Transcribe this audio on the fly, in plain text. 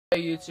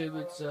Hey YouTube,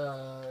 it's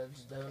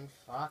Devin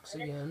Fox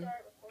again.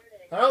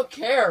 I don't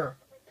care.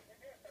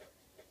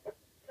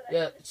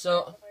 Yeah,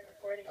 so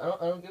I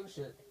don't give a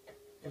shit.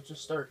 Let's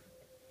just start.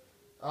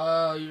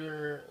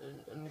 You're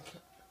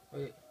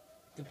wait,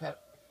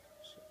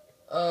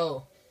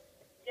 oh.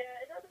 Yeah,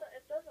 it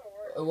doesn't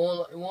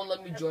work. It won't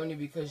let me join you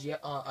because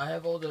I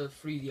have all the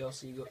free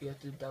DLC. You have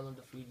to download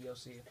the free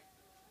DLC.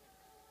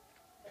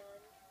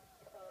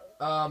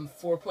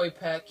 Four-play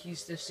pack,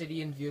 keys to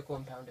city, and vehicle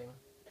impounding.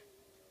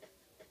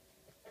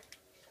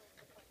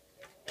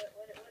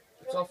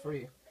 It's all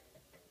free.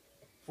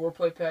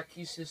 Four-play pack,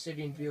 keys to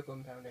city, and vehicle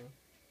impounding.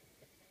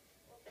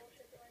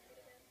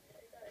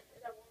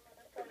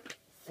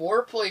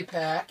 Four-play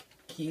pack,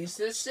 keys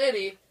to the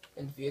city,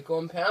 and vehicle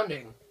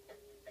impounding.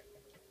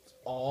 It's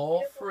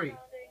all free.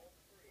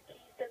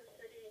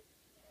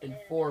 In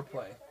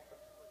four-play.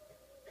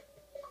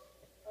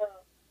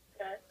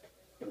 Okay.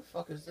 What the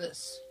fuck is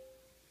this?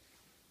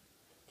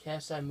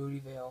 KSI Moody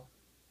Vale.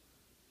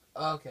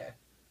 Okay.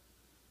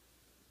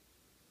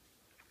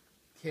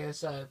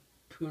 KSI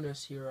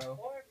Puna's Hero.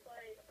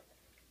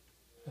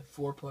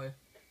 Foreplay.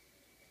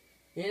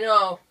 You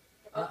know,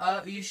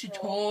 you should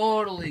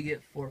totally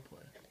get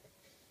foreplay.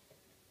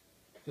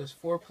 Because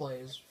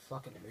foreplay is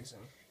fucking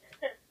amazing.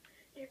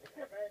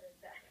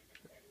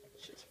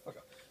 Shit, fuck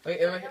up. Wait,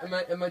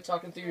 am I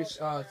talking through your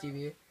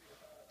TV?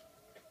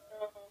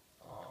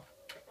 Oh.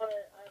 But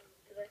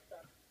cause I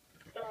suck.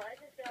 So I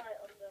just got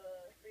on the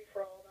free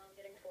for all. Now I'm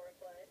getting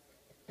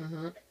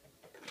foreplay.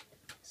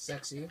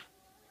 Sexy.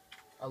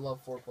 I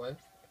love foreplay.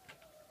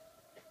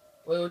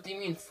 Wait, what do you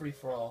mean free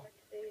for all?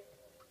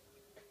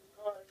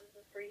 Oh, this is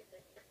a free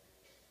thing.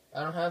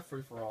 I don't have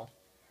free for all.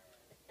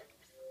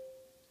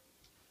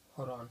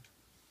 Hold on.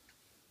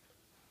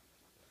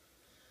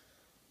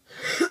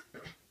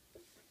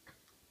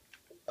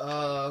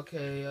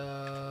 Okay,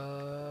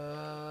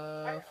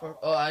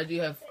 I do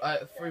have,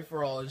 free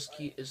for all is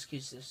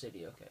keys to the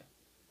city, okay.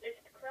 There's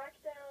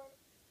Crackdown,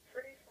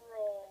 free for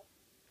all,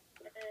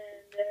 and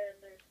then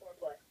there's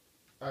foreplay.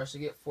 Alright, so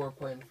get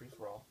foreplay and free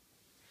for all.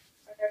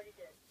 I already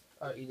did.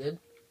 Alright, you did?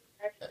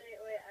 Actually,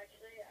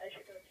 I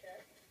should go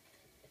check.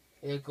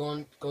 Yeah,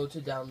 go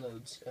to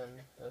downloads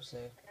and it'll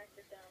say.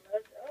 Active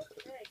downloads.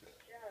 Okay, good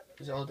job.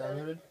 Is it all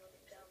downloaded?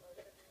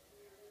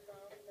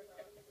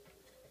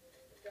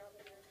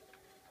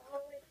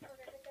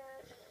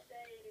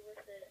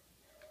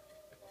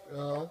 No.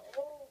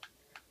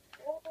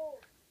 I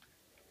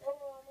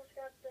almost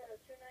got the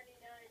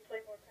 $2.99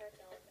 play more pack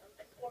now.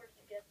 I'm forced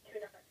to get to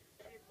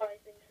buy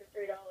things for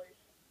 $3.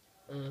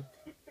 So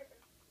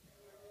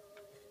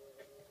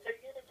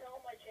you're gonna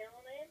tell my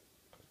channel name?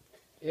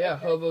 Yeah,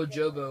 hobo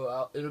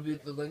jobo. It'll be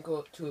the link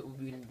to it will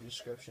be in the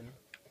description.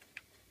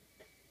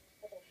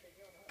 Oh shit,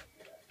 you don't know how to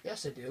do that.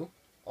 Yes, I do.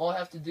 All I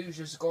have to do is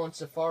just go on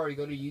Safari,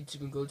 go to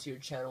YouTube, and go to your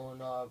channel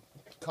and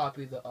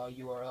copy the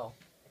URL.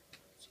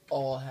 That's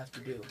all I have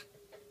to do.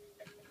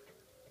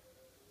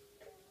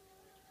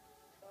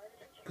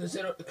 Because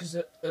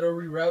it'll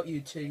reroute you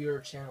to your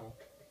channel.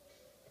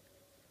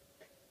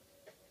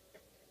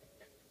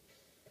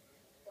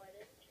 Why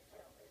didn't you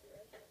tell me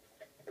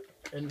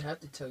this? I didn't have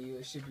to tell you.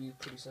 It should be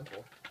pretty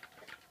simple.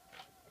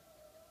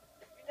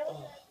 You know you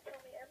have to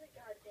tell me every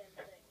goddamn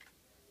thing.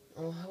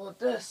 Oh, how about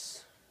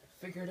this?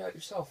 Figure it out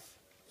yourself.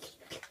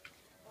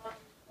 1%.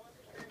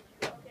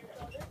 Okay,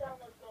 so this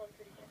download's going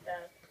pretty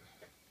fast.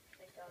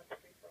 Thank God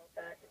it's free for all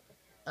pack.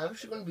 I'm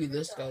actually gonna be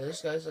this guy.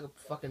 This guy's like a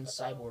fucking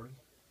cyborg.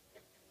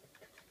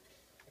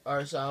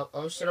 Alright, so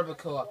I'm gonna set up a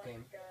co-op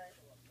game.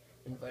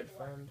 Invite a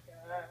friend.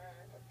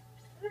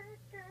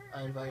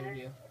 I invited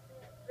you.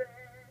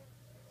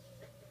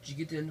 Did you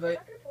get the invite?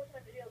 I'm gonna post my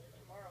video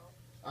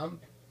tomorrow.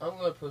 I'm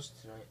gonna post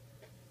it tonight.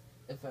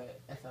 If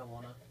I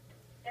wanna.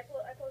 I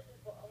posted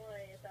one of my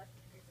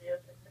Assassin's Creed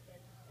videos. I can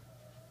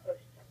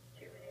post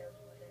 2 videos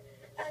one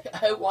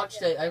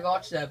day. I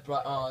watched that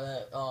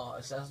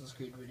Assassin's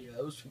Creed video.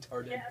 That was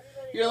retarded. Yeah,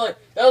 You're like,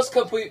 that was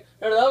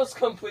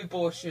complete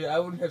bullshit. I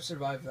wouldn't have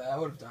survived that. I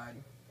would have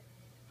died.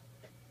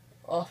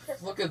 Oh,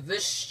 look at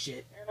this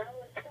shit. And I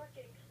was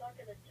stuck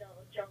in a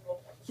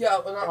jungle.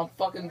 Yeah, I'm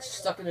fucking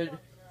stuck in it.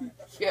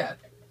 Yeah.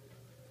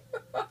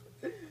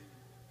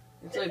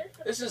 It's like,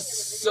 this is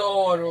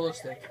so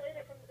unrealistic. I played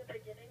it from the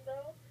beginning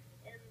though,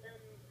 and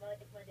then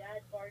my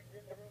dad barged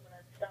in the room and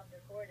I stopped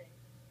recording.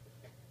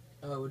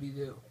 Oh, what do you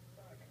do?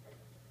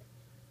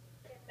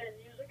 And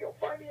he was like, "Yo,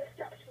 find me a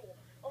step stool."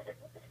 I was like,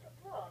 "What the fuck,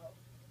 bro?"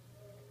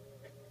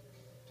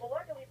 Well,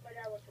 luckily my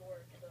dad went to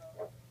work,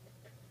 so.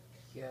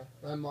 Yeah,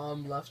 my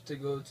mom left to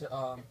go to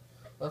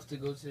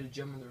the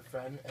gym with her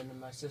friend, and then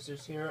my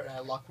sister's here, and I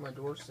locked my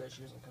door so that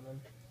she doesn't come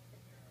in.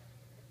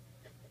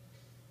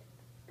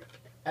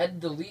 I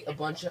had to delete a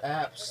bunch of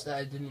apps that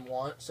I didn't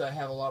want, so I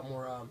have a lot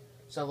more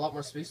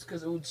space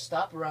because it would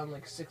stop around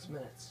like 6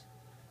 minutes.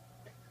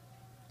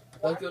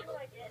 Well, after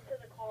I get into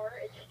the car,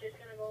 it's just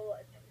gonna go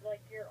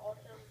like your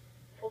awesome,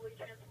 fully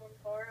transformed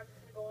car. I'm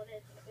just gonna go in it,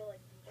 it's gonna feel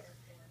like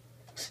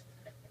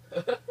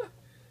de-transformed.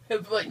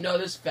 It'd be like, no,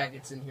 there's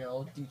faggots in here.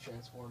 I'll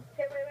de-transform.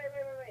 Okay,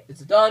 wait.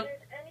 It's done. If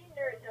there's any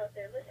nerds out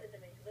there, listen to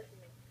me.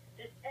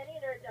 Just any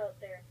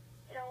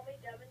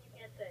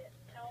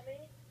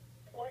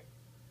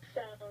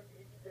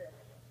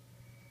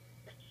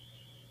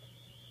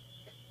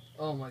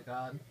Oh my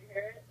god. Did you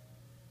hear it?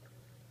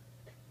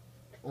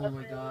 Oh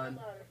my god.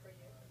 Louder for you.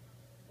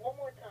 One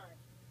more time.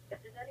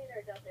 If there's any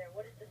nerds out there,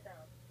 what is the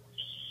sound?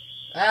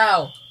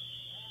 Ow!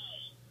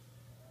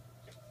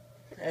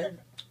 And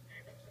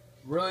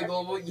really,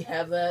 Global, you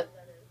have that?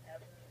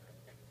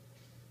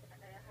 I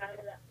have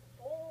that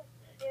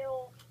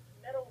full-scale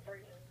metal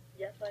version.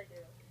 Yes, I do.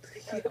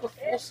 You have a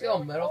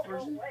full-scale metal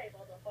version? Way,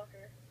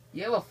 motherfucker.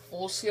 You have a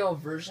full-scale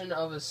version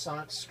of a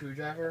sonic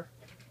screwdriver?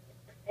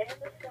 And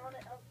the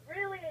Sonic.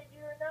 Really?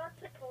 You're not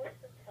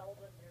supposed to tell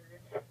the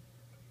nerds.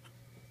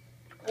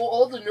 Well,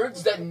 all the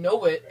nerds that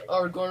know it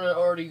are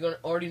already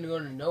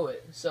gonna know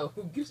it. So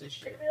who gives a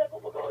shit? They'd be like, oh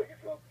my god, you're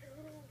so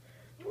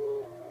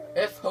cute.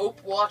 If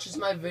Hope watches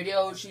my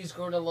video, she's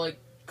gonna like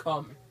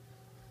come.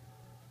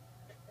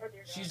 Oh,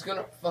 dear God. She's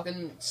gonna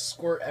fucking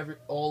squirt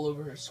all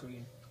over her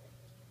screen.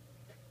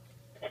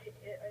 Are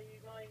you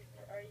going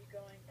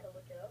to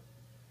look it up?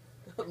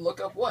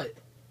 Look up what?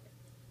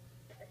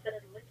 I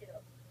said look it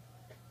up.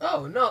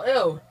 Oh no, ew.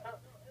 Oh,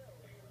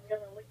 you're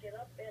gonna look it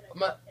up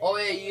Oh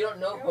yeah, you don't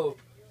know Hope.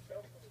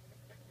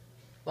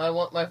 My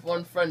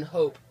one friend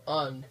Hope.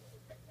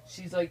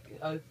 She's like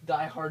a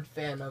diehard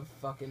fan of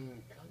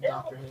fucking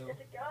Doctor Who.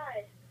 It's a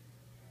guy.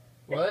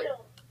 What?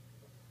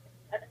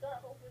 I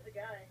thought Hope was a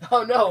guy.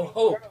 Oh no,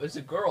 Hope is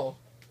a girl.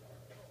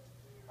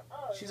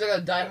 Oh, She's like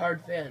a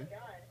diehard fan.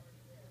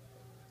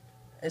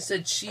 I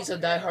said she's a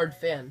diehard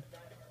fan.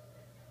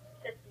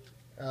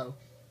 Oh.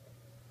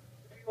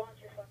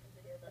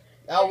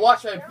 I'll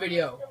watch my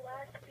video.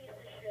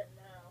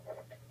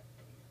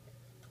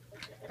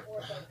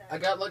 I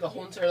got like a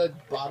whole entire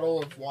like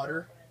bottle of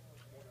water.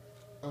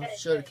 I'll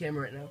show the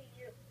camera right now.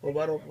 A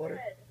bottle of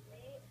water.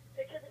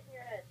 Picture this in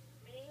your head.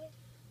 Me,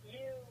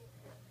 you,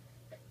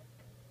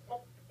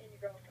 Hope, and your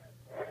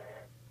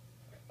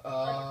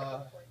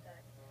girlfriend.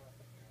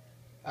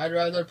 I'd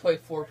rather play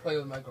foreplay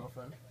with my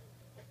girlfriend.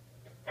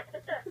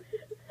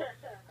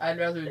 I'd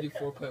rather do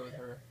foreplay with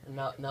her, and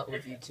not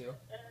with you two.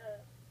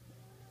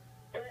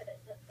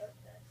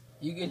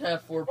 You can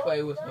have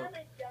foreplay with Hope.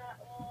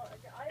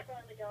 I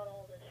finally got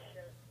all this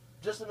shit.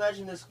 Just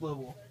imagine this,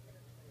 Global.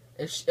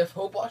 If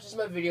Hope watches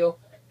my video,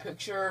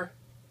 picture.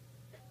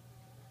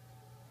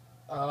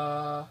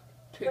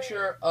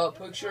 Picture.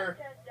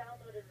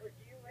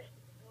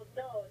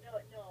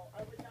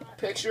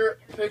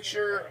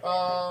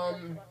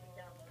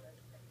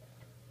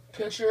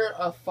 Picture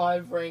a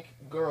 5 rank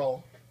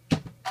girl.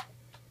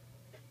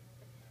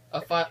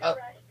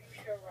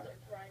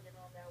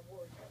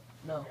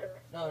 No,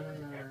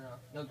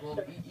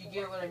 Global. You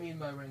get what I mean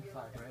by rank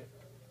 5, right?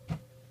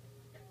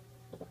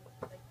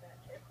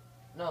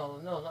 No,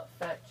 not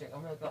fat chick.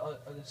 I'm like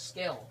a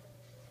scale.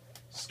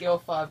 Scale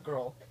 5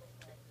 girl.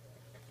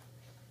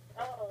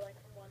 Oh, like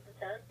from 1 to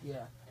 10?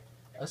 Yeah.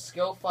 A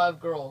scale 5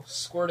 girl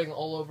squirting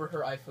all over her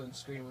iPhone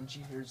screen when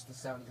she hears the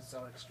sound of the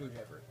sonic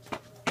screwdriver.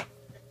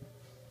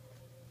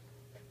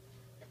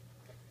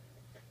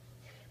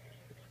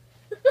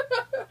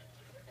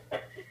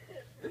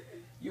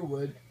 You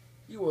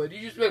would. You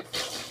just be like...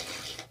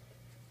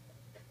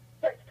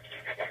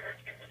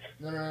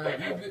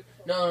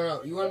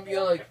 No. You want to be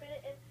like...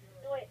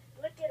 No, wait.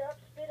 Lick it up,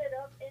 spit it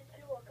up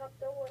into a cup,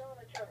 throw it on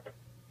a chart.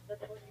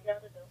 That's what you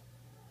gotta do.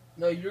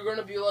 No, you're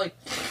gonna be like...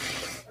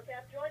 Okay,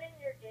 I'm joining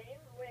your game.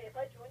 Wait, if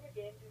I join your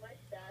game, do my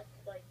stats,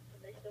 like,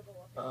 can they still go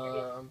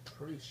up? I'm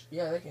pretty sure...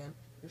 Yeah, they can.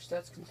 Your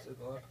stats can still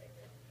go up.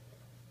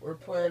 We're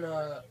playing,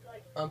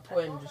 I'm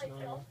playing just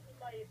normal.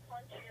 My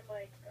punch and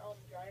my,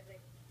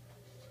 driving.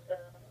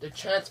 The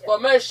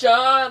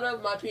transformation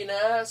of my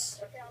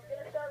penis! Okay, I'm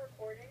gonna start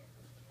recording.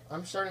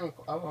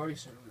 I've already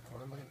started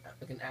recording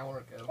like an hour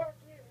ago. Fuck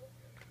you.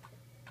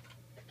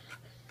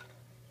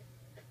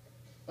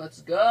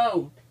 Let's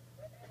go!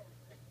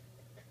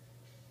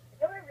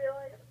 You know what I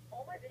realized?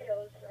 All my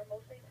videos are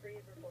mostly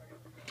pre-recorded.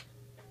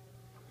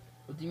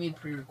 What do you mean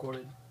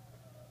pre-recorded?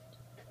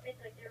 It means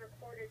like they're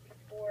recorded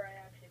before I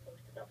actually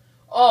posted them.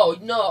 Oh,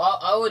 no,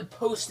 I would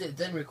post it,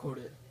 then record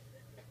it.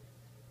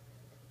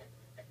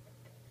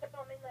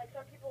 I mean, like,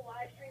 some people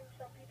live stream,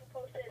 some people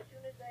post it as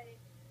soon as they,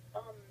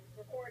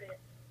 record it,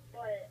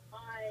 but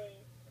I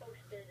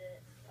posted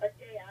it a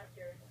day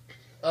after.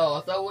 Oh,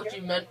 I thought what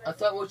you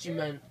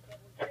meant.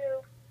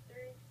 2,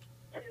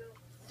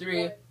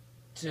 3,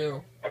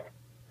 2,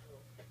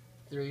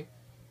 3.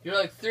 You're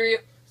like 3,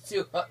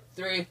 2,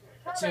 3, 2.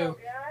 Hello,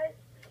 guys.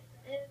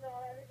 You know,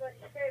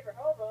 everybody's favorite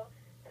hobo.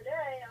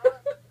 Today, I'm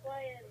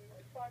playing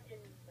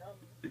fucking,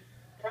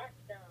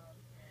 Crackdown.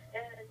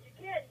 And you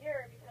can't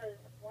hear it because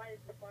why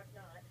the fuck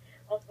not?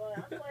 But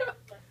I'm playing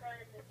with my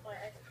friend, it's my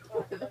Xbox.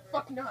 Why the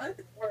fuck not?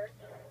 Work.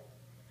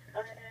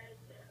 And,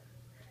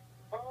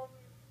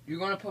 You're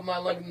gonna put my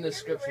link in the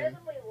description. If you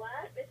randomly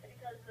laugh, it's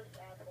because this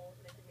asshole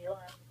is making me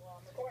laugh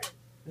while I'm recording.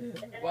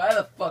 Why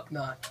the fuck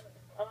not?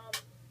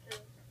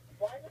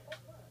 Why the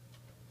fuck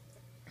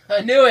not?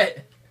 I knew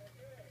it!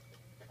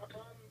 It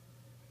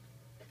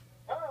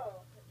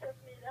took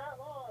me that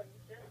long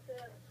just to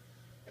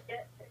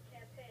get to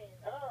campaign.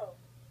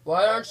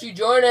 Why aren't you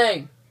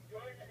joining?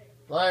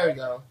 There we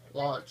go.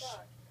 Launch.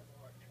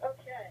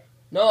 Okay.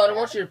 No, I don't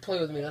want you to play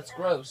with me. That's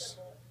gross.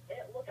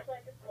 It looks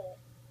like a colt.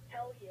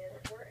 Hell yeah,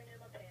 squirting in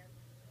my pants.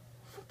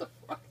 What the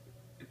fuck?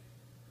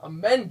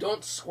 Men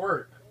don't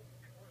squirt.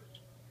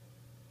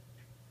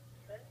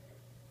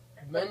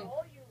 And Men. for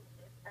all you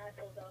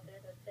assholes out there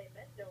that say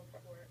men don't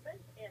squirt, men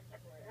can't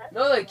squirt.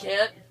 No, they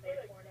can't.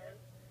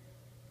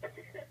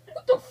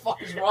 What the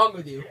fuck is wrong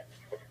with you?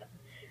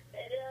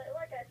 And,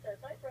 like I said,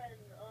 my friend,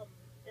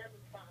 Devin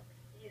Fox,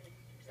 he's a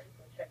YouTuber,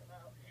 so check him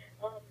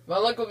out. My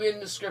link will be in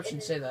the description.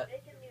 Say that.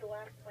 Making me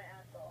laugh my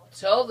ass off.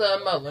 Tell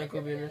them my link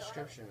will be in the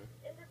description.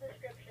 In the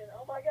description.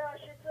 Oh my gosh,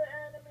 it's an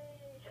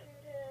enemy.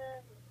 Shoot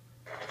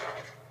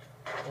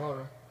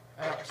him.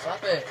 Oh,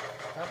 stop it.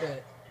 Stop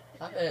it.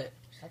 Stop it.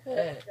 Stop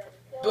it.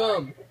 So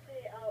Boom.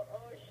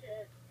 oh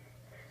shit.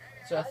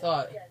 That's what I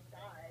thought.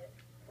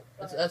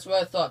 That's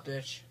what I thought,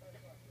 bitch.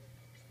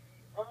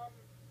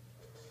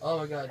 Oh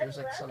my god, there's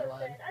like some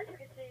lag. As you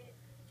can see,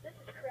 this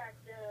is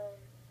cracked down.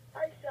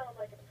 I sound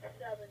like I'm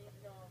 7 even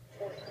though I'm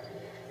 40.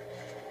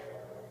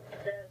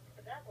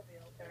 The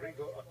Batmobile.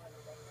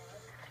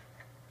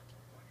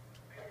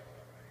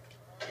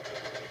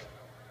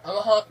 I'm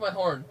gonna honk my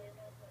horn.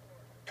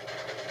 I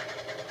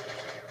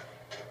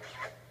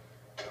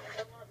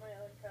want my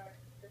own car.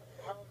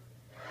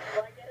 Do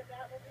I get a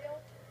Batmobile?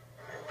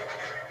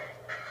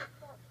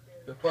 Fuck,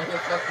 dude. What the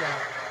fuck now?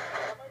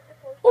 Am I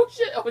supposed Oh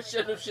shit, oh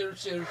shit, oh shit, oh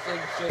shit, oh shit,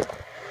 oh shit.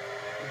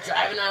 I'm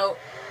driving out.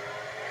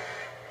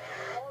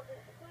 Oh, this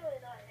is clearly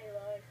not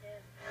Halo, I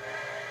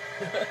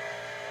can't.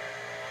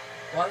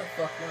 Why the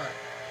fuck not?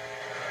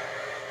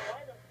 Why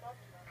the fuck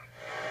not?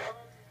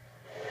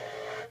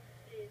 Let's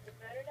see, is it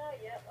better now?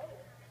 Yeah, oh,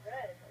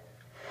 red.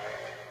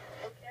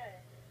 Okay,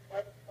 why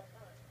the fuck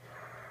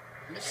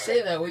not? You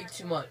say that way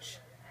too much.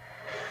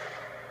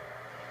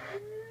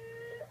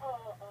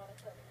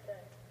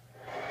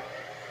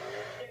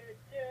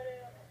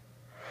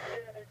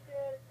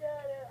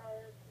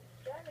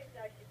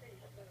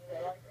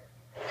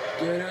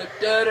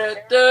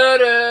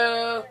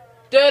 Da-da-da-da-da-da.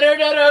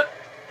 Da-da-da-da.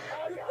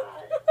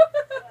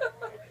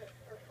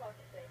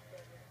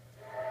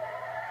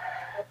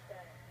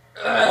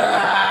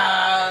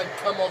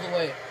 Come all the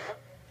way.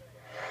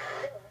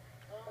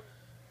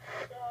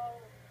 So,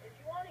 if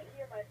you want to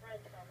hear my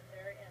friend's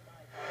commentary and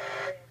my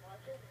commentary and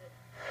watch his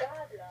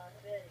blah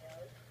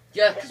videos,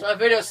 Yeah, because my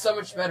video is so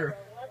much better.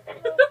 then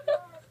you're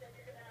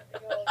gonna have to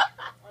go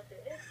onto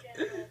his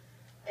channel.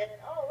 And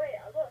oh wait,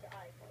 look, I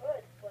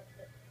could flip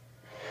it.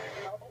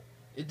 No,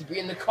 You have to be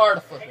in the car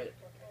to flip it.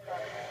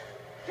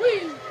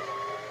 Whee!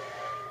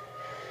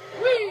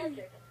 Whee!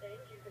 Project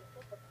stage, you can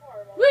flip a car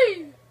while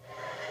Whee!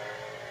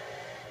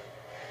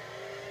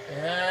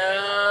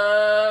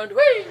 And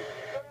whee!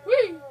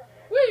 Whee!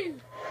 Whee!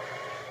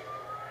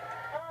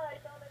 I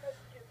found an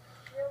agility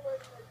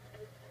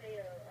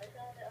potato. I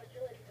found an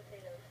agility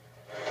potato.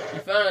 You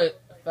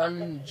found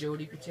an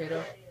agility potato?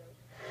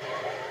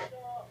 So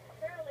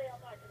apparently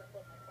I'm not gonna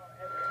flip my car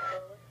ever.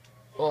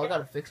 So Oh, I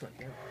gotta fix my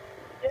camera.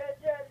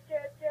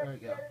 There we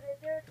go.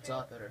 It's a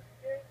lot better.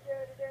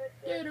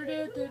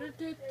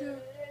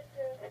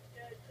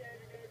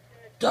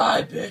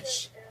 Die,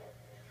 bitch!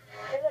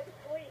 Hey, look,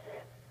 police.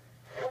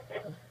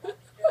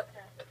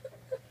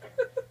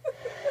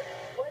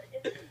 What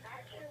is the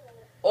actual...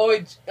 Oh,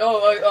 wait,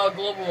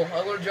 Global.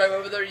 I'm gonna drive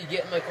over there. You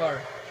get in my car.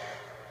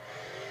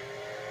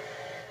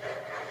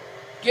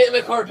 Get in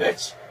my car,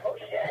 bitch! Oh,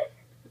 shit.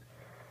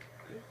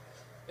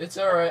 It's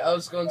alright. I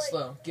was going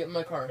slow. Get in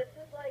my car. This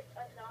is like a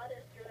not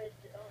as good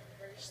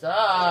version.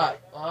 Stop!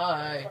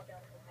 Why?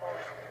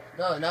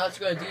 No, now it's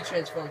gonna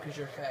de-transform because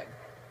you're a fag.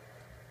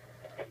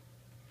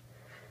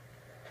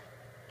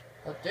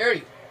 How dare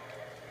you?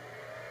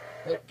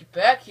 Look, get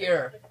back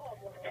here.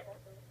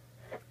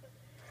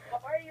 Why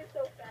are you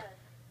so fast?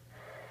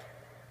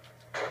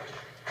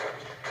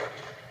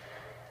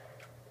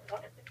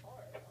 Lock the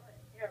car, fine.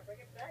 Here, bring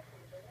it back to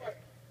you, don't worry.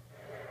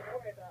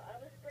 Don't worry about it. I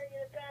was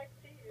bringing it back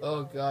to you.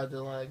 Oh god,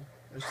 the lag.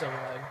 There's some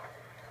lag.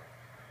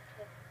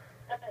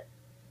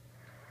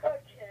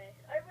 Okay,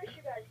 I wish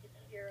you guys could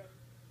hear him,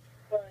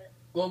 but...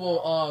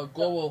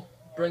 Global,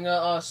 bring a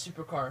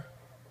supercar.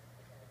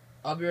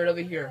 I'll be right over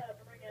here.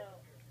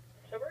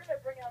 So we're gonna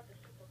bring out the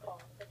supercar.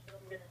 That's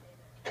what I'm gonna name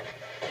it.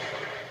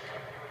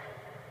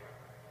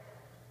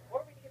 Or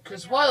we can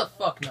Cause bring why out,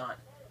 the fuck not?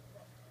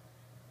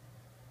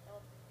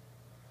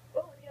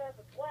 oh, we have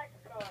a black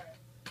car.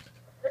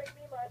 Bring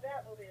me my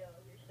Batmobile,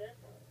 you said.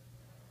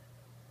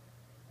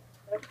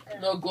 Okay.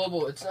 No,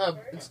 Global, it's not.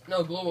 It's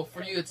no Global.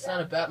 For you, it's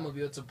not a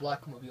Batmobile. It's a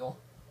Blackmobile.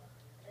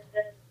 And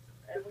then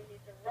we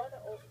need to run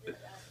over this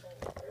asshole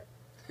over.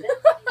 Then we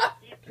need to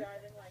keep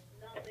driving like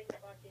nothing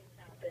fucking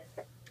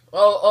happened.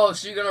 Oh,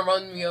 so you're gonna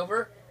run me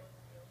over?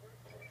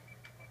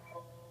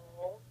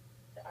 Oh,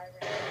 I ran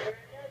over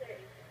another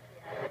ACC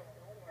asshole.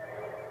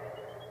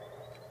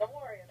 Don't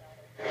worry about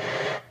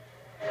it.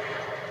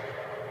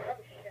 Oh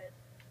shit.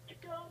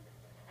 Jump!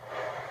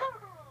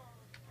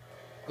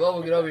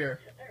 Global, get over here.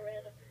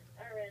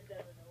 I ran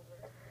Devin over.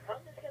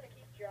 I'm just gonna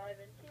keep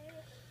driving.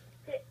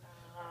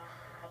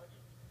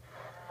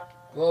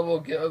 Global,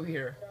 get over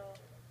here. So,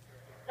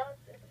 no,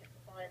 it's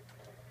fine.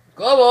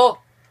 Global!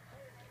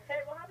 Hey,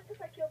 what happens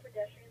if I kill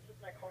pedestrians with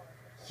my car?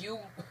 You...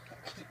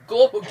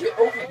 Global, get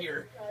over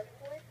here. Driving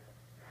points?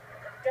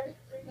 Guys,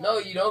 No,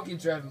 you don't get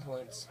driving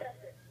points. Let's test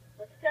it.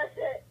 Let's test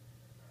it.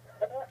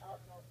 Oh,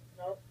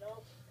 no.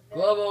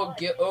 Global,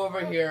 get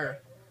over here.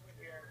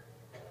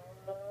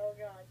 Oh,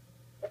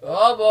 God.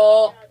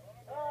 Global!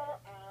 Oh.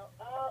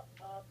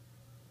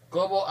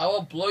 Global, I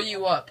will blow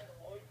you up.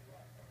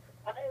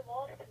 I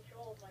lost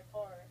control of my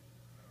car.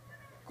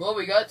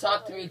 Global, you gotta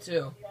talk to me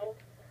too.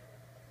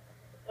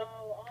 So,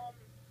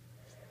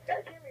 you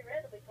guys hear me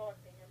randomly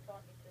talking. I'm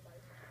talking to my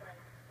friend.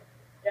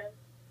 Jen,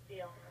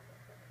 Dion.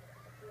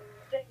 Who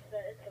thinks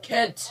that it's a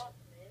Kent!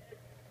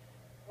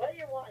 What do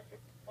you want?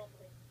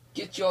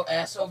 Get your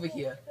ass over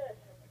here.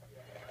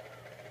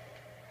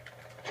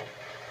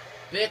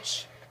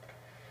 Bitch!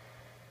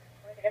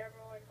 When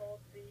everyone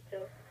holds me to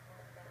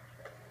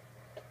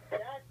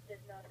that did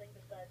nothing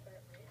besides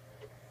hurt me.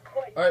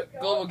 Wait, Alright,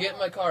 Global, get in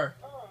my car.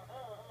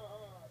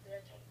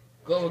 bitch.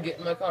 Global, get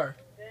in my car.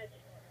 Bitch,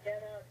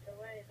 get out the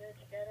way,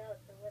 bitch, get out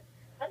the way.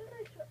 How did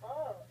I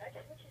that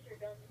switches your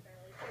guns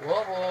apparently.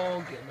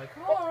 Global, get in my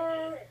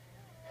car.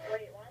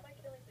 Wait, why am I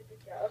killing the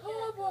good guy? Okay,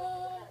 I'm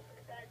Global. coming to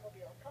the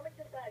Bagmobile. Coming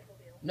to the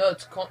Bagmobile. No,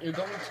 it's called, you're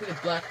going to the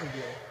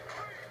Blackmobile.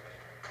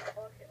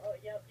 Okay,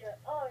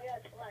 oh yeah,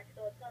 it's black,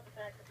 so it's not the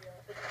Bagmobile.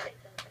 It's the pink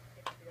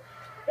Bagmobile.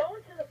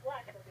 Going to the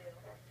Blackmobile.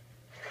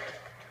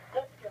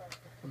 Let's go.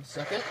 1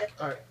 second.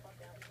 Alright.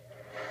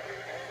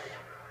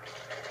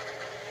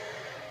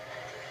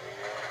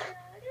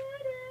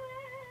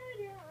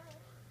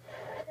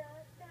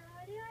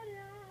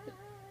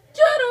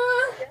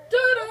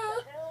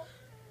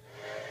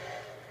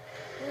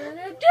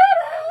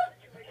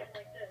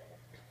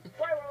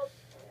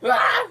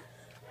 Ah!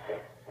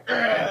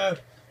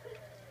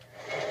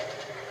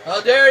 How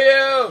dare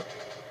you!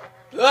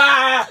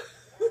 Ah! I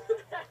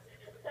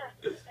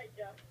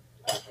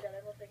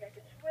don't think I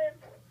can swim.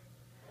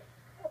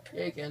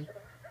 Yeah, you can.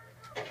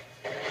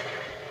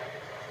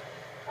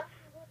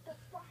 What the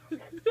fuck?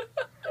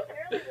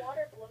 Apparently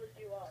water blows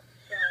you up,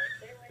 so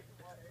stay away from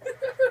water.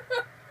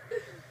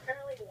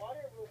 Apparently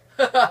water will...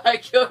 I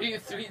killed you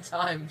 3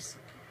 times.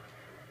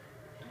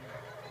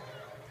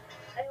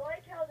 I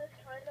like how this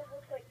kind of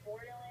looks like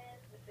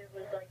Borderlands if it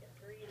was like a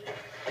 3D.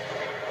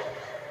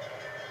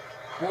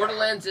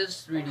 Borderlands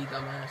is 3D,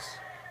 dumbass.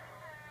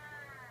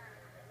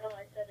 No,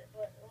 I said it,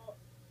 but, well,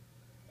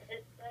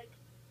 it's like,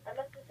 I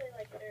meant to say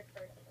like third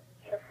person.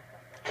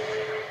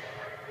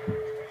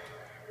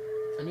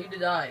 I need to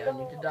die, I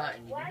need to die, I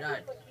need to Black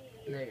die.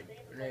 McGee, Grenade, the name of my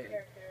grenade,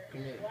 character,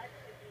 grenade. Black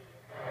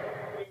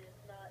McGee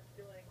is not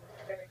doing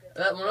very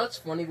good. Well, that's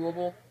funny,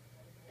 Global.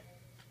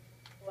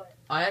 What?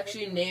 I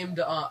actually named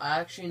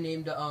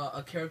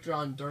a character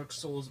on Dark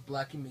Souls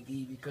Blackie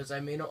McGee because I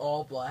made it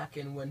all black,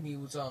 and when he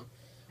was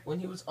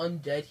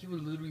undead, he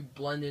would literally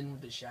blend in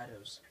with the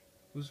shadows.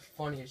 It was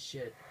funny as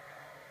shit.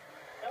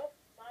 Nope,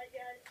 my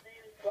guy's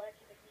name is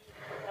Blackie McGee.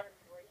 I'm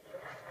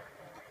racist.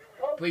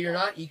 Oh, But you're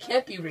not. You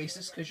can't be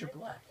racist because you're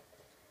black.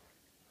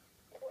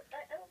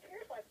 I don't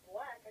care if I'm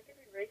black. I can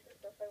be racist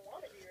if I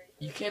want to be racist.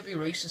 You can't be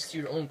racist to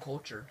your own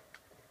culture.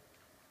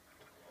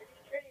 Pretty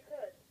sure you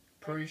could.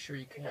 Pretty sure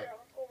you can't.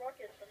 Uncle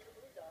Ruckus from the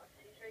Blue Dogs.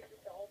 He's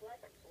racist to all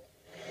black people.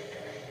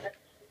 That's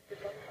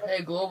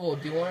Hey, Global,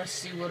 do you want to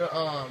see what Want to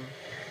build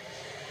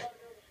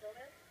a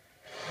snowman?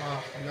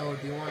 Oh, no,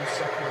 do you want to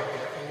suck my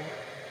dick hole?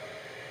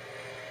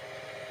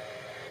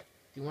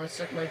 Do you want to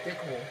suck my dick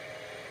hole?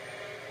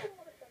 I don't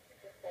want to suck your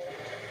dick hole.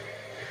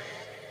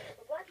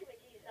 But Blackie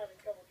McGee's having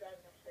trouble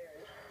driving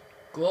upstairs.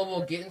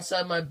 Global, get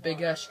inside my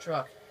big ass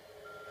truck.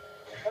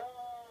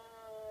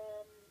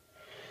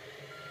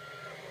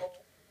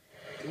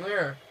 Come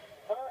here.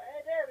 Oh,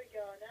 hey, there we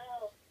go.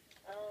 Now,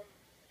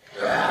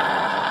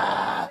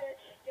 Ah!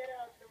 bitch, get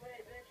out the way,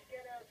 bitch,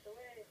 get out the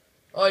way.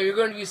 Oh, you're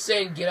going to be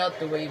saying "get out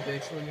the way,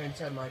 bitch" when you're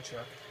inside my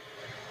truck.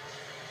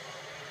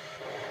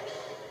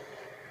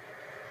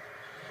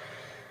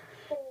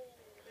 Oh,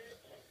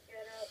 bitch,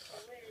 get out the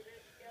way,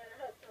 bitch, get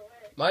out the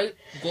way. My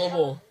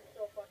Global.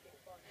 So fucking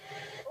fun.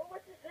 Oh,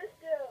 what does this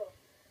do?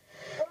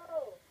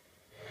 Oh,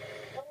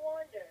 no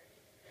wonder.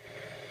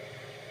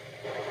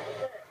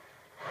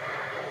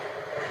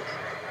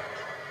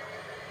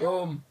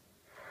 Boom.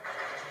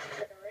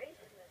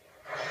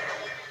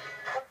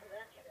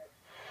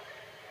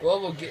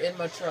 Global, get in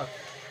my truck.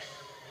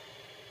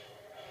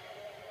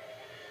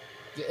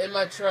 Get in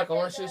my truck. I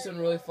want to show you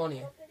something really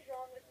funny. Something's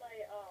wrong with my,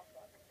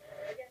 fuck.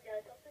 Again,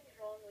 guys, something's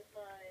wrong with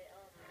my,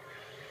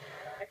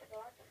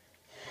 Xbox.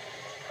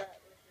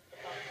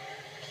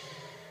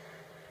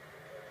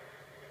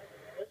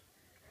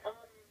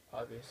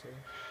 Obviously.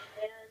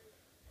 And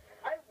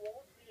I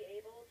won't be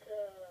able to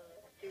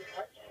do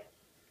much,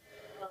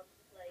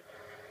 like,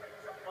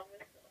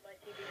 with my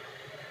TV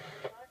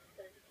box,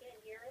 because you can't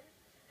hear him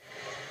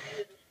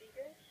through the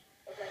speakers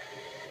of my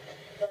TV.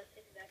 But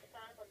next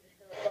time, I'm just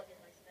gonna plug in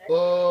my Kinect.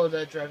 Whoa,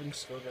 that driving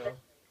slow down.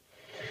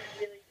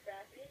 Really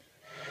crappy.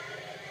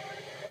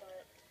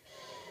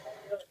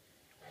 But good.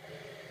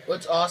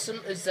 What's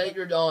awesome is that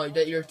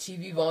your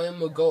TV volume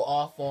will go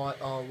off on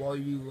while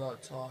you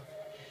talk.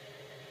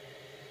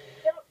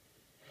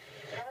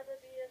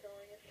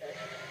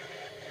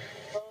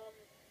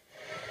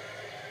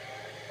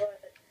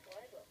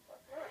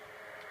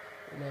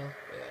 No? Yeah.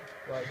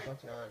 Why the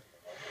fuck not?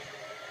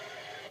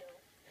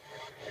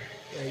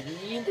 Yeah, you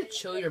need to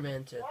chill your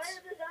man tits. Why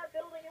does that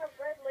building have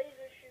red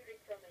lasers shooting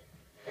from it?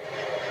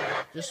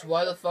 Just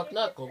why the fuck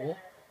not, Global?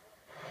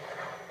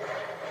 Okay,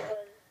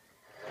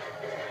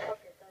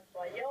 that's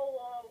why.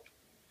 YOLO,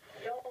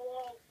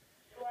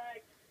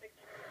 swag,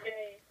 6K,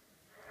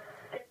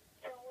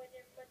 tiptoeing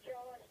in my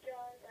jaws.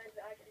 I've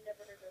actually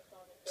never heard that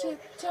song until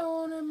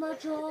Tiptoeing in my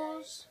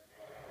drawers.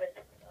 But,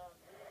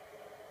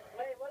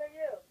 wait, what are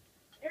you?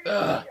 You're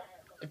Ugh. shut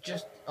up.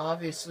 Just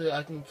obviously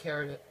I can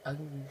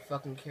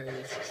fucking carry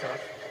this truck.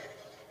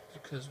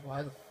 Because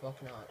why the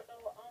fuck not? So,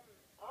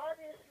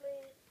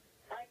 obviously,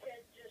 I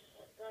could just,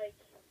 like,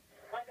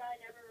 my guy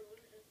never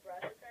loses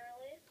breath,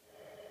 apparently.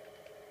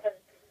 Because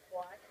he's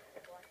black.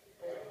 Black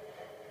people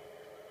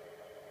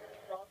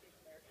stop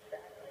even their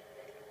fat.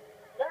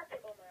 That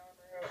took all my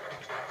armor over.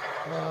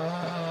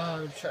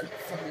 I'm trying to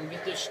fucking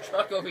get this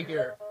truck over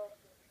here.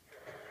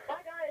 My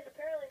guy is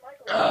apparently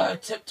Michael.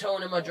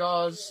 Tiptoeing in my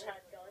jaws.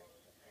 Had guns,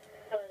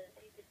 because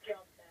he could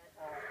jump that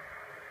high.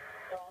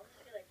 So I'm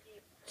just gonna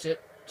keep...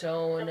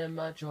 Tiptoeing in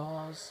my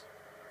jaws.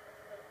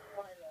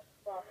 Why the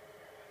fuck?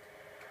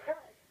 God,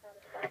 how to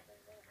stop like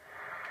that.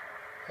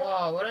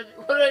 Oh, what did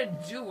I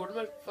do? Where did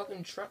my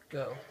fucking truck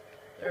go?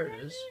 There it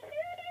is.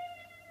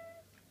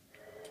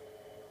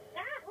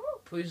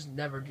 Please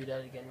never do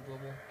that again,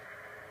 Global.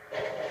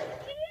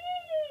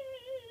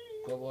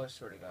 Global, I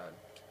swear to God.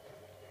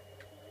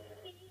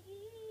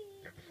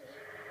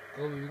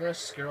 Global, you're gonna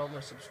scare all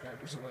my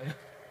subscribers away.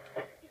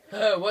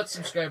 What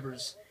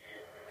subscribers?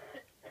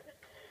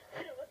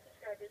 What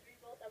subscribers? We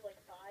both have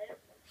like 5.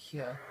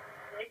 Yeah.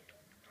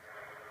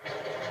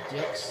 6.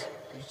 Dicks?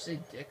 Did you say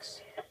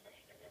dicks?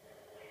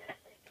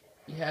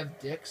 You have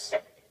dicks?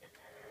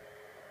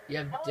 You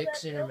have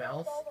dicks in your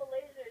mouth? All the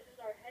lasers is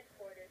our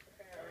headquarters,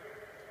 apparently.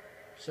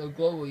 So,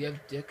 Global, you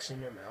have dicks in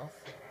your mouth?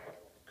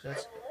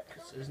 Cause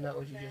isn't that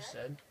what you just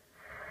said?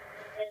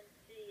 And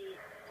see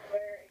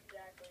where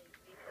exactly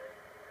we could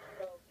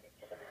go kick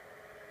some.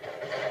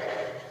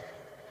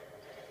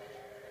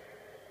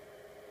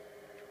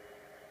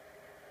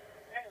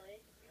 Apparently,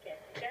 you can't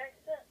kick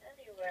accent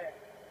anywhere.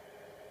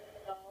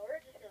 So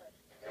we're just gonna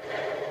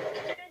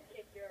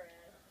kick your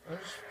ass. I'm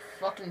just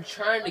fucking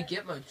trying to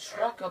get my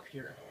truck up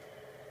here.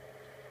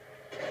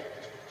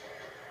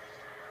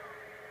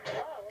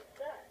 Oh, what's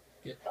that?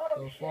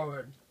 Go shit.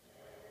 forward.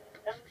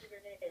 That was a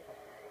grenade.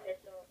 Okay,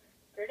 so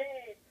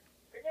grenade.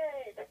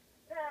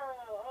 No,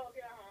 oh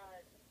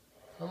god.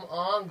 Come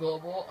on,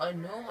 Global. I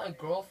know my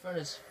girlfriend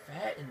is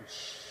fat and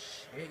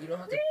shit. You don't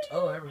have to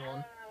tell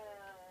everyone.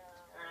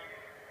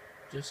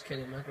 Just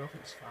kidding, my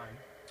girlfriend's fine.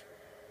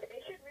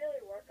 They should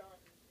really work on,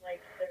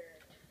 like, their...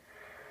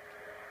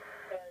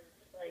 Because,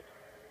 like,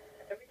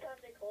 every time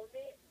they call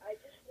me, I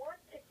just want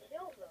to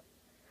kill them.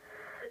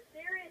 It's a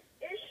serious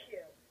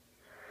issue.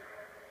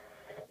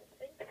 I don't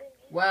think they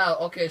need... Wow,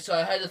 okay, so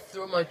I had to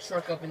throw my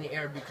truck up in the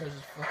air because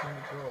this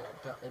fucking girl,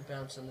 it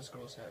bounced on this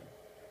girl's head.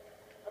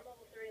 I'm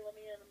level 3, let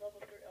me in, I'm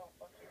level 3. Oh,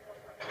 fuck you.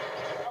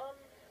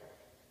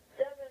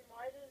 Devin,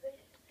 why do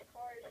these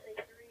cars say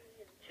 3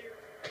 and 2?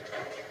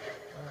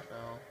 I don't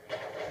know.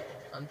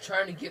 I'm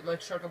trying to get my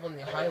truck up on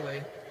the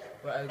highway,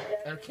 but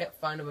I can't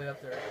find a way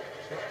up there.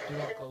 Do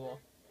not go.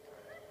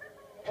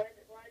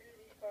 Why do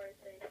these cars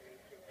say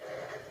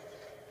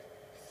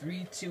 3, 2, 3,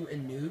 and 2,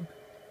 and noob?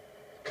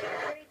 3, 2,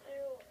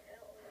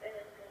 and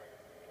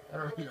 1? I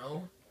don't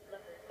know.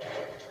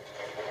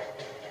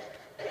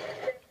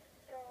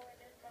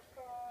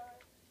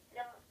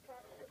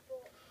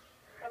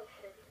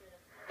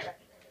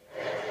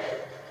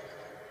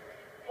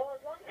 Well,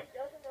 as long as he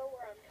doesn't know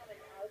where I'm coming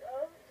out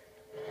of,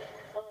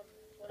 when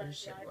I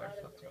just said drive where I out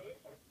of fucked the up. base.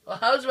 Well,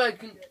 how's my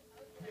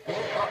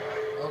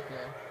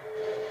okay.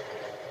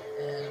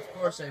 And of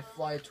course I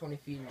fly 20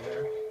 feet in the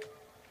air.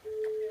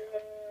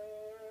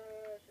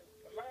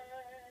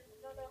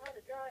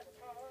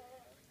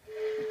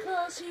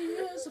 Because he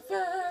is a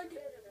fag.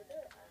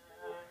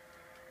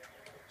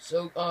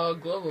 So,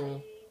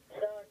 Global.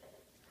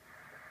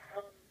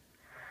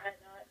 At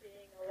not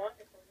being a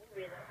wonderful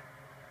movie that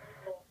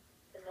people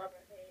can love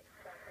or hate.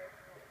 I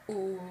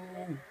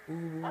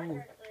personally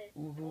only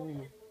seen the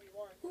movie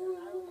once, and I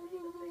don't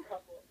see the big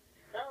couple.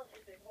 I don't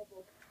see big hobo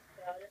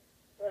about it,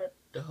 but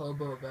The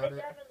hobo hey about it.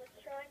 Devin,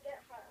 let's try and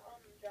get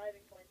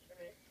driving points for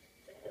me.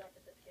 They suck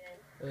at this game.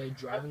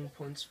 Driving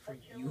points for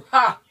you.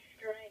 Ha!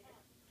 Strength.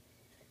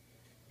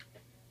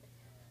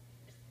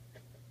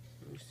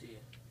 Let me see.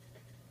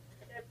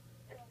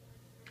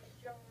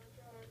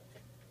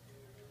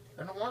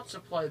 I don't want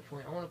supply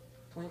point. I want a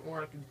point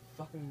where I can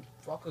fucking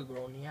fuck a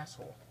girl in the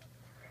asshole.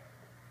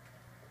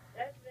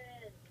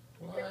 Devin,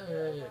 What?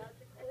 you're allowed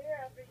to clear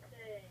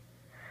everything.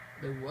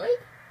 The what?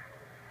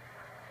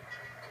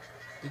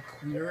 To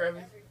clear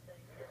everything? It's the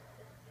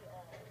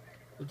all.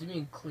 What do you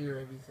mean clear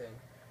everything?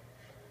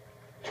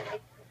 Like,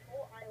 this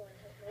whole island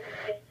has no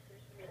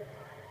gangsters for me to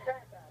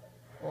crap at it.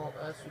 Well,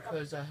 that's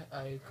because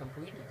I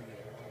completed the game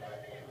on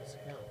this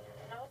account.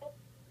 No,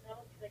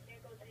 they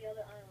can't go to the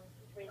other islands,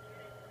 which means you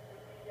didn't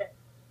complete shit.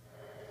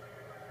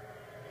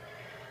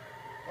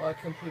 Oh, I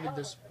completed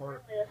this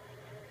part.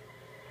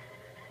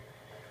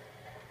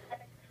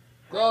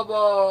 Apparently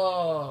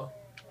Jobo!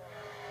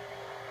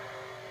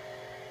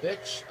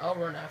 Bitch, I'll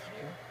run after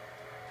you.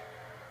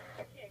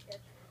 I can't catch you.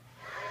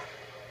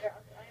 Here, I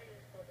even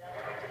slowed down.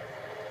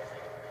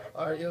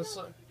 Alright, you'll No,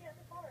 slow. you get in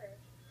the car.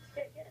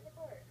 Get in the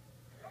car.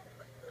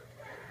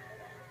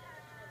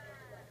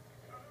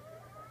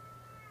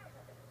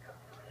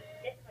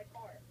 Get in my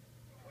car.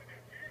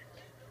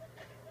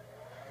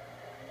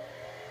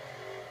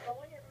 Go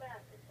on your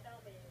map and tell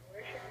me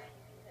where should we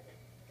be headed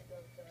to go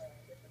to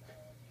different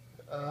islands.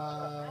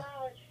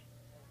 Ouch!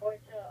 Or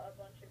to a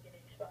bunch of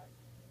getting spots.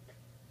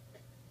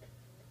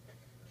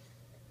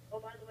 Oh,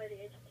 by the way, the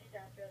agency's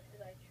after us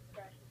because I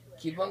crashed into it.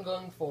 Keep on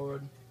going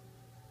forward.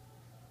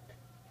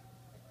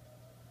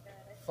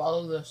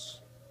 Follow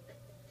this.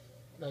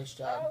 Nice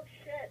job. Oh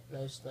shit!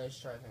 Nice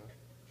driving.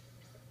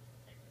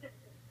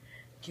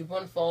 Keep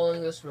on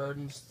following this road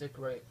and stick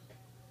right.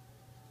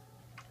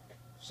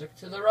 Stick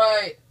to the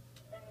right.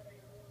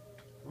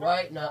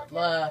 Right, not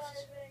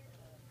left.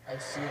 I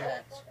see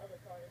that.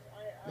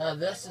 Now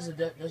this is a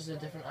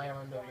different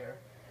island over here.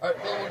 Alright,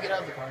 then we'll get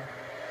out of the car.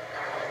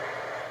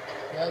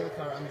 Get out of the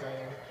car, I'm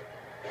driving.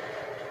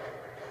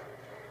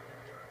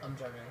 I'm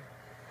driving.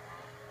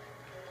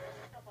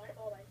 Not my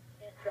fault, I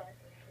can't drive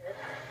for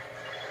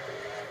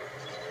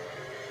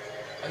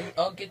shit.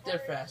 I'll get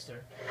there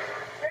faster.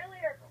 Apparently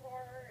our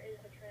car is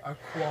a Our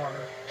quar.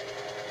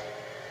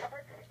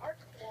 Our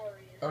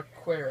quarry is Our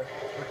queer.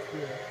 Our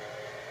queer.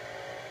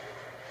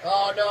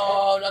 Oh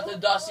no, not the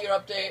dossier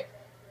update.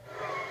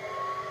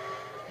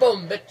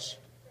 Boom, bitch.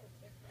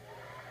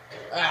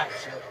 Ah,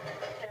 shit.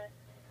 okay.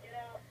 Get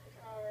out the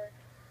car.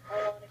 I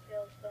want to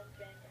kill some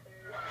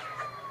gangsters.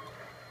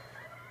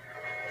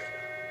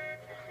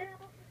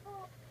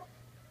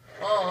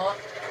 Aw.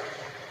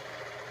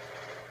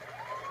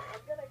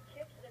 I'm gonna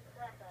kick the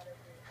crap out of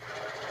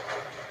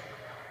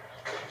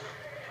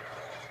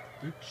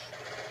you. Bitch.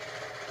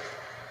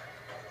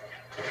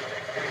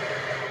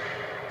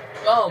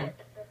 Boom. Kick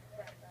the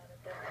crap out of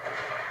them.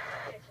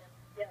 Kick him.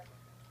 Yes.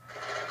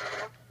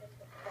 Knock him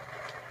the fuck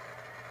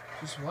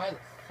out. Just why the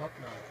fuck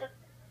not?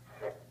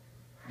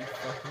 You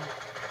fucking.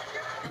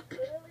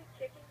 Literally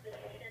kicking the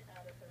shit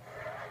out of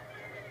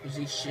him. Is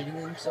he shitting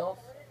himself?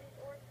 What are these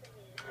orc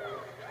thingies?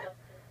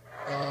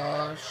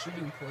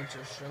 Shooting points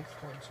or strength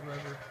points,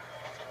 whatever.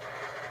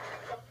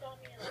 Don't tell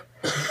me like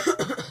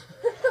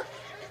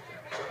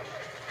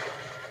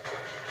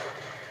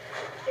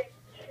kick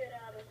the shit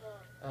out of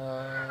them.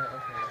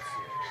 Okay, let's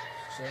see.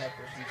 So that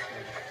person's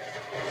dead.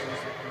 This is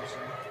the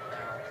person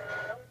now.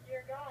 Oh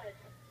dear God.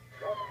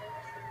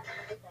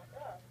 Fuck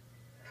up.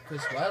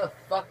 Cause why the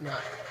fuck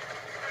not?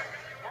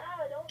 Ah,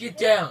 don't Get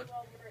kill down. me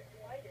while we're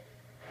fighting.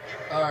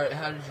 Alright,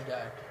 how did you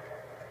die?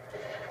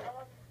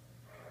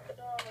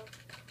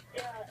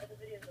 Yeah, the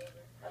video's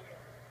over. Okay.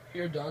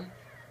 You're done?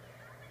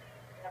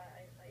 Yeah,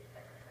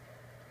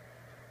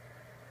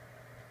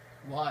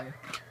 Why?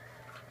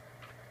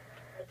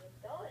 because I'm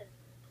done.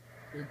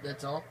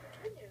 That's all?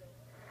 Continue.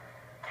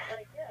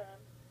 Like, yeah,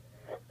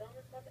 I'm done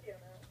with my video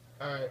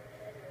now. Alright.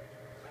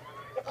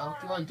 I'll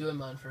keep on doing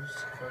mine for a bit.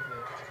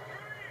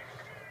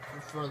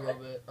 For a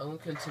little bit. I'm gonna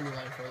continue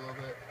mine for a little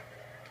bit.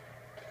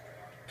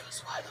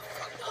 Cause why the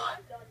fuck not?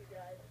 I'm done, you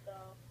guys, so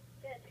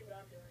can't see what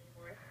I'm doing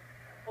anymore.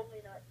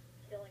 Hopefully not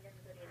killing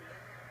everybody in the end.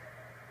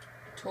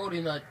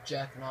 Totally not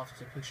jacking off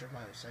to a picture of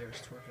Miley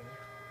Cyrus twerking.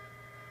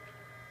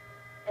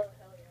 Oh,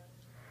 hell yeah.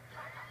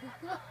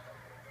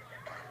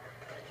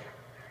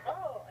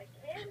 Oh, I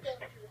can go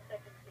to the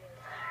second stage.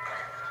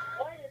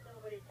 Why did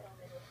nobody tell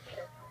me this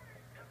shit?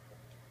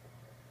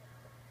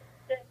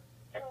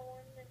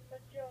 Tiptoeing in my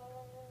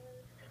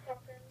jaws,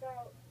 talking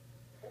about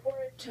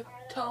words.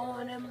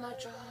 Tiptoeing in my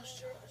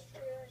jaws.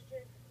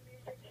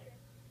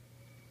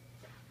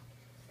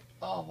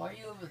 Oh, why are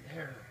you over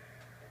there?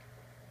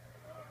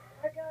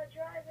 I got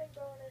driving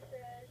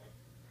bonuses.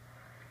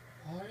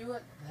 Why are you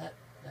at that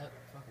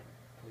fucking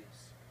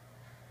place?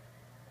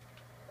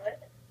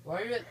 What?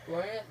 Why are you at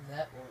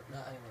that one,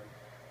 not island?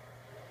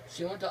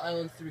 She went to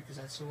island 3 because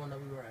that's the one that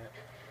we were at.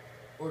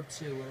 Or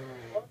 2, whatever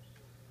it was.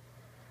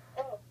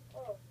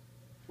 Oh.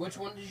 Which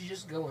one did you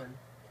just go in?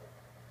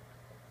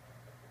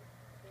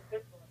 The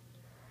good one.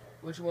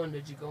 Which one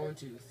did you go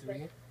into?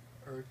 3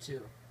 or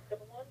 2? The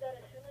one that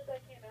as soon as I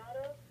came out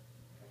of,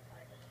 I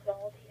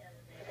saw the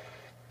enemy.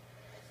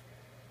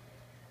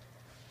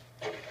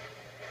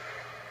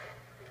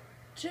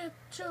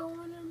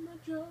 Tiptoeing in my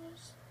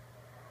jaws.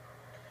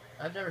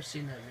 I've never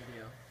seen that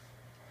video.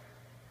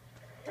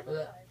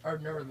 Or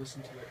I've never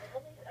listened to it.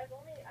 I've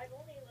only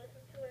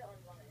listened to it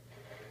online.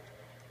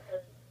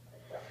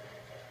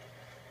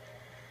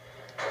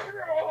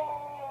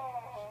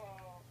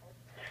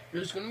 Because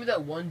There's gonna be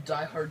that one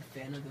diehard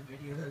fan of the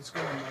video that's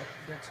gonna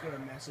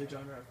message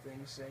on our thing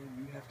saying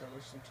you have to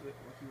listen to it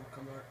or he will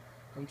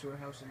come to our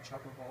house and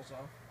chop our balls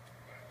off.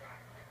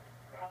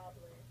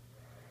 Probably.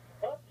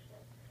 Oops.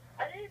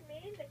 I didn't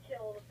mean to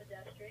kill the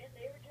pedestrian.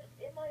 They were just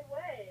in my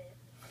way.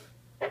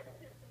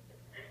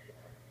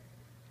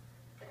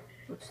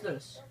 What's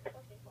this? That's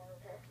fucking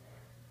horrible.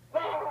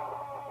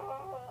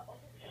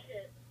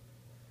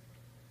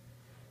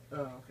 Oh,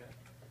 okay.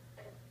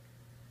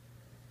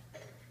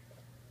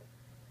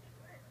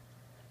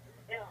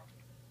 Yeah.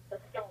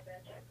 Let's go,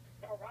 bitch.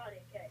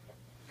 Karate kick.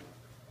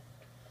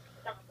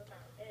 Stomp him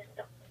out and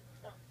stomp him,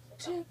 stomp him,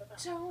 stomp him out.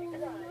 Tiptoe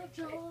Karate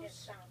kick and Joe's.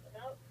 stomp him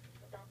out.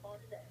 Stomp on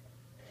his ass.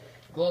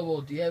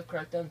 Global, do you have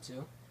Crackdown 2?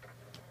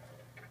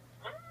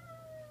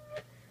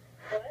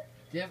 What?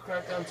 Do you have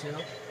Crackdown 2?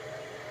 Aw.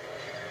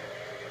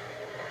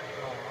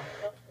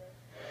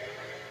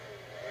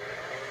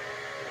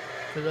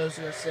 For those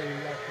who are saying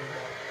that,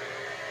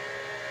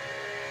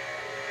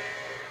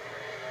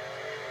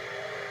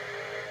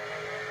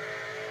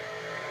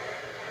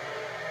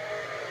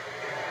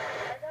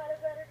 I got a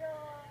better gun.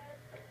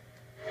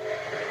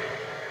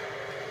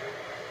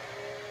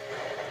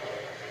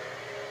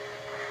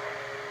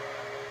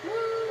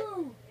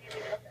 woo!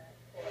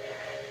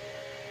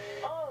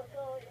 Oh,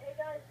 so hey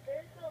guys,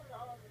 there's some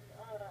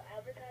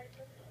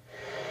advertisements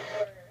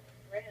for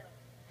Ram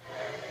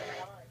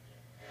Dodge.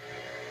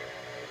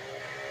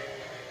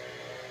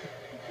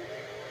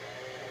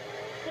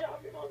 Get off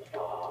your mom's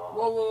car!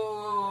 Whoa, whoa,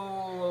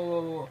 whoa, whoa, whoa,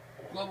 whoa, whoa,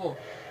 Global.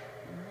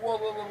 Whoa,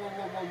 whoa, whoa, whoa,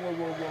 whoa, whoa,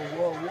 whoa,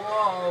 whoa, whoa,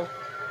 whoa.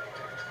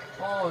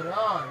 Hold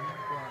on.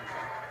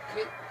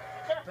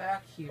 Get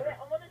back Wait, here.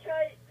 I'm gonna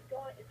try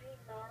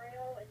being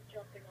Mario and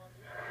jumping on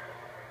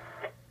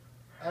these.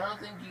 I don't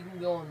think you can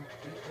go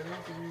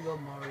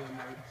Mario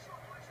mode.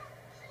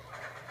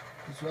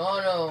 Because we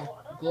all know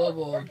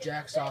Global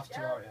jacks off to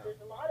Mario.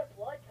 There's a lot of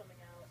blood coming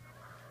out.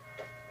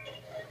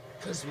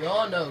 Because we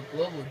all know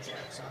Global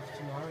jacks off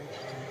to Mario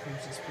and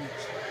Princess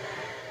Peach.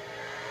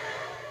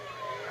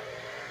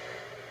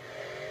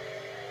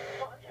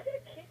 Oh, I'm just gonna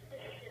kick the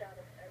shit out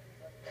of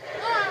everybody.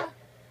 Ah!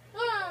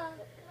 Ah!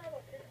 Can I have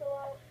a pistol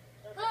out?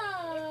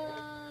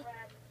 Ah!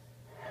 Crap.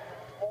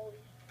 Holy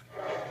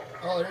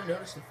Oh, I didn't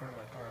notice the front of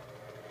my car.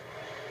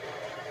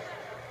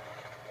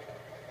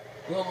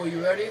 Global,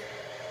 you ready?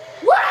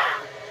 Woo!